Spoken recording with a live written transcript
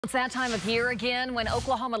It's that time of year again when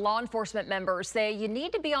Oklahoma law enforcement members say you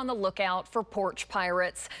need to be on the lookout for porch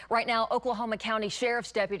pirates. Right now, Oklahoma County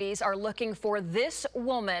Sheriff's deputies are looking for this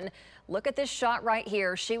woman. Look at this shot right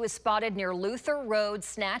here. She was spotted near Luther Road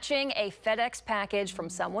snatching a FedEx package from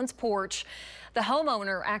someone's porch. The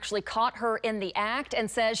homeowner actually caught her in the act and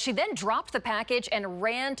says she then dropped the package and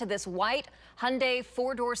ran to this white Hyundai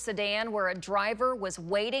four-door sedan where a driver was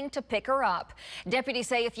waiting to pick her up. Deputies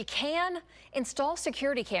say if you can, install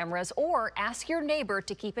security cameras or ask your neighbor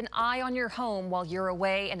to keep an eye on your home while you're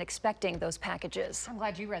away and expecting those packages. I'm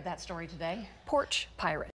glad you read that story today. Porch pirate.